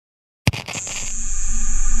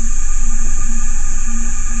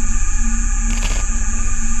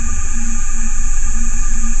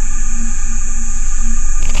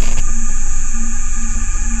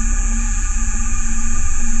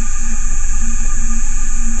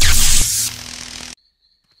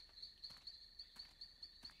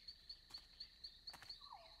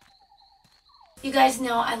You guys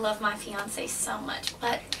know I love my fiance so much,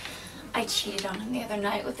 but I cheated on him the other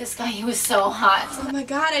night with this guy. He was so hot. Oh my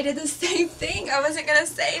god, I did the same thing. I wasn't gonna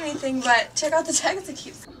say anything, but check out the text it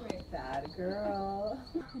keeps. Bad girl.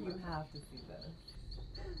 You have to see this.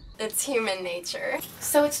 It's human nature.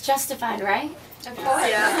 So it's justified, right? Of course.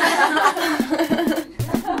 Yeah.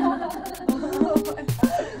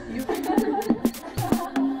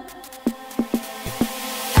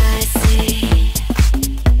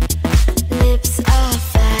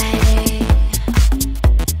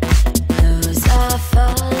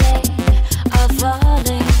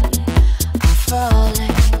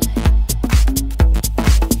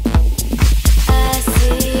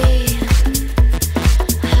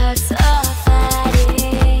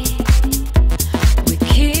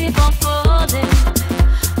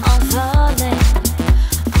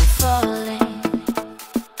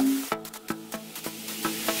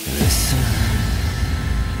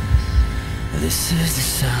 This is the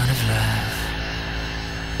sound of love.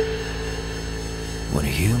 When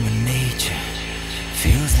human nature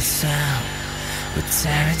feels the sound, we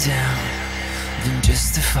tear it down, then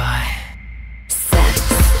justify.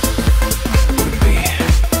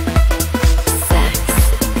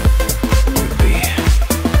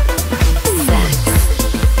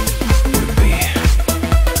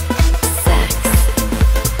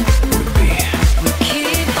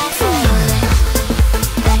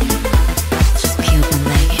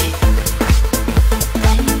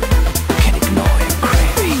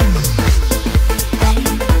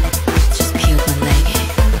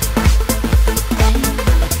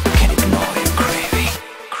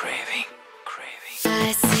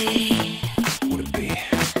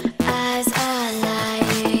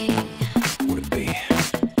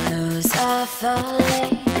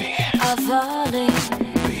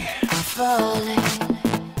 Falling.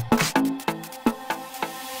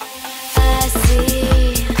 I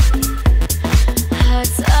see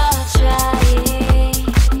hearts are trying,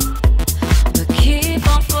 but keep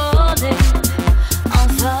on falling, on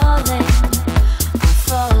falling, on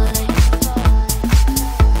falling.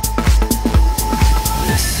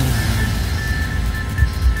 Listen,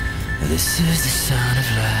 this is the sound of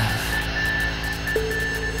love.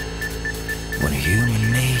 When human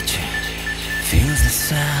nature feels the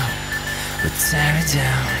sound, but tear it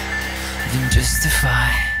down, then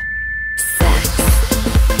justify.